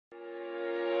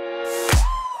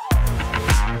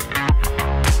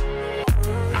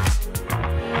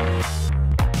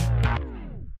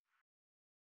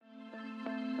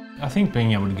think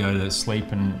being able to go to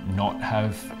sleep and not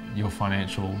have your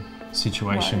financial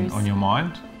situation on your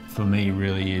mind, for me,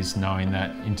 really is knowing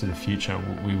that into the future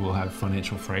we will have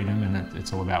financial freedom, and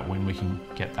it's all about when we can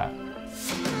get that.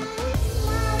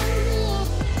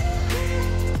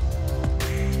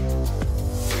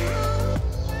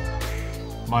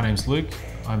 My name's Luke.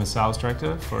 I'm a sales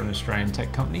director for an Australian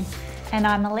tech company. And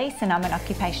I'm Alyce, and I'm an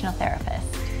occupational therapist.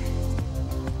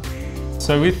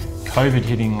 So with COVID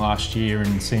hitting last year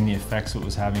and seeing the effects it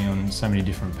was having on so many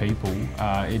different people,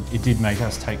 it did make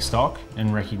us take stock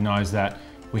and recognise that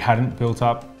we hadn't built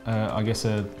up, I guess,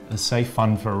 a safe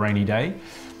fund for a rainy day.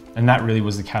 And that really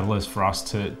was the catalyst for us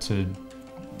to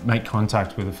make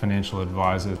contact with a financial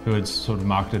advisor who had sort of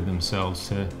marketed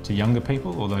themselves to younger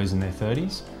people or those in their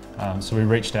 30s. So we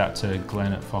reached out to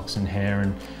Glenn at Fox & Hare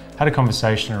and had a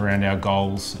conversation around our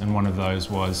goals, and one of those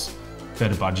was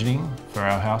better budgeting for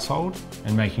our household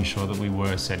and making sure that we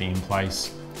were setting in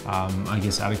place, I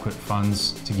guess, adequate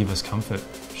funds to give us comfort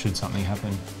should something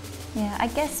happen. Yeah, I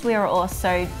guess we were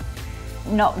also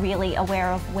not really aware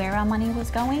of where our money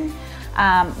was going.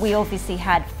 We obviously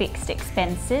had fixed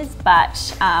expenses,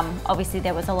 but obviously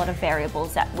there was a lot of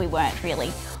variables that we weren't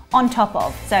really on top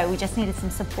of. So we just needed some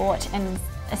support and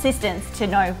assistance to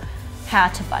know how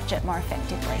to budget more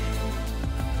effectively.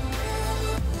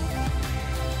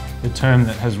 The term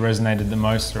that has resonated the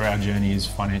most through our journey is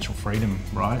financial freedom,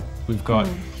 right? We've got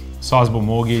a sizable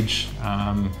mortgage,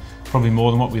 probably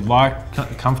more than what we'd like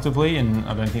comfortably, and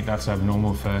I don't think that's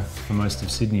abnormal for most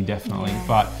of Sydney, definitely. Yeah.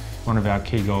 But one of our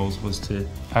key goals was to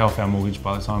pay off our mortgage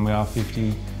by the time we are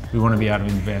 50. We want to be able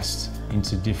to invest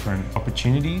into different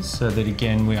opportunities so that,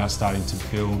 again, we are starting to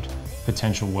build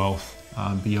potential wealth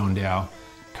beyond our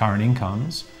current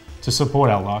incomes to support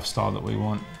our lifestyle that we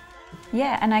want.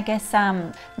 Yeah, and I guess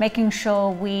making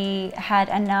sure we had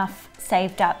enough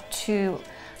saved up to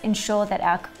ensure that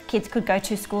our kids could go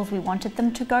to schools we wanted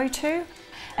them to go to,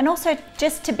 and also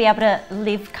just to be able to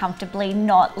live comfortably,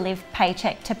 not live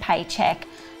paycheck to paycheck.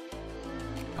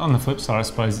 On the flip side, I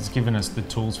suppose it's given us the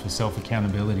tools for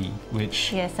self-accountability, which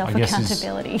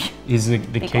self-accountability is the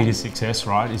key to success,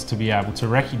 right? Is to be able to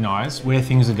recognise where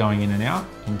things are going in and out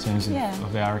in terms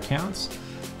of our accounts.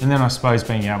 And then I suppose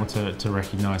being able to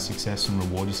recognise success and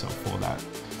reward yourself for that.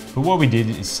 But what we did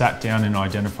is sat down and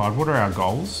identified what are our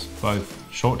goals, both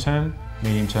short-term,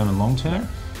 medium-term and long-term.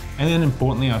 And then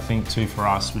importantly, I think too for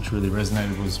us, which really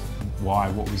resonated, was why,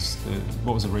 what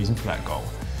was the reason for that goal.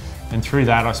 And through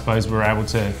that, I suppose we were able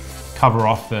to cover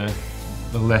off the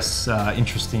less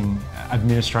interesting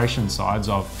administration sides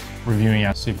of reviewing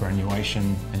our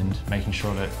superannuation and making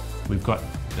sure that we've got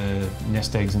the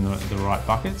nest eggs in the right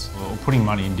buckets, or putting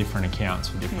money in different accounts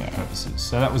for different purposes.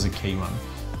 So that was a key one.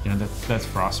 You know, that's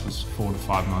for us was 4 to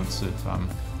 5 months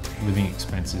of living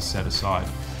expenses set aside.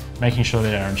 Making sure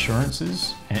that our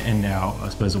insurances and our, I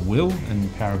suppose, a will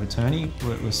and power of attorney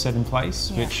were set in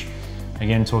place, which,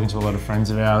 again, talking to a lot of friends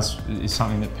of ours, is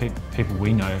something that people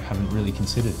we know haven't really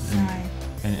considered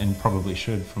and probably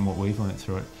should, from what we've learnt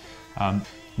through it.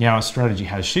 Now our strategy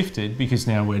has shifted because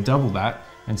now we're double that,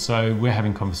 and so we're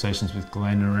having conversations with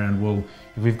Glenn around, well,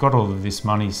 if we've got all of this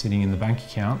money sitting in the bank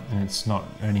account and it's not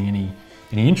earning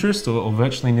any interest or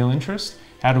virtually nil interest,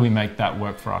 how do we make that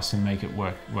work for us and make it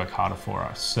work harder for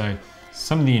us? So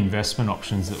some of the investment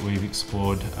options that we've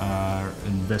explored are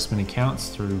investment accounts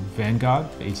through Vanguard,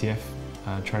 ETF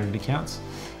traded accounts.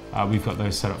 We've got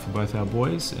those set up for both our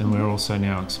boys, and we're also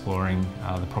now exploring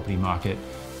the property market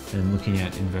and looking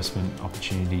at investment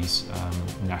opportunities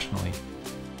nationally.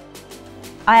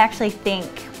 I actually think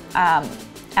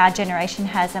our generation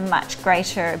has a much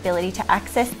greater ability to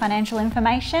access financial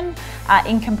information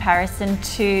in comparison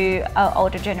to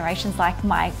older generations like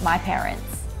my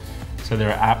parents. So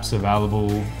there are apps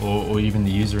available, or even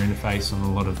the user interface on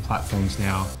a lot of platforms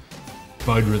now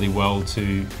bode really well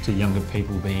to younger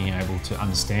people being able to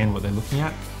understand what they're looking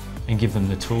at and give them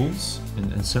the tools,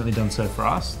 and certainly done so for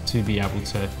us, to be able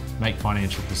to make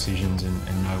financial decisions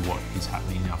and know what is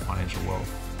happening in our financial world.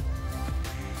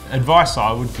 Advice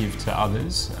I would give to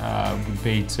others would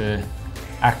be to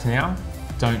act now,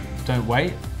 don't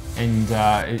wait, and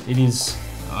it is,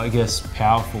 I guess,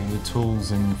 powerful, the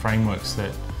tools and frameworks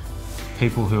that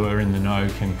people who are in the know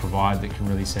can provide that can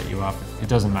really set you up. It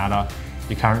doesn't matter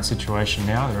your current situation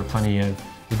now, there are plenty of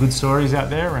good stories out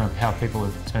there around how people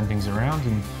have turned things around,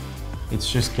 and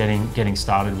it's just getting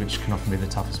started, which can often be the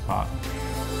toughest part.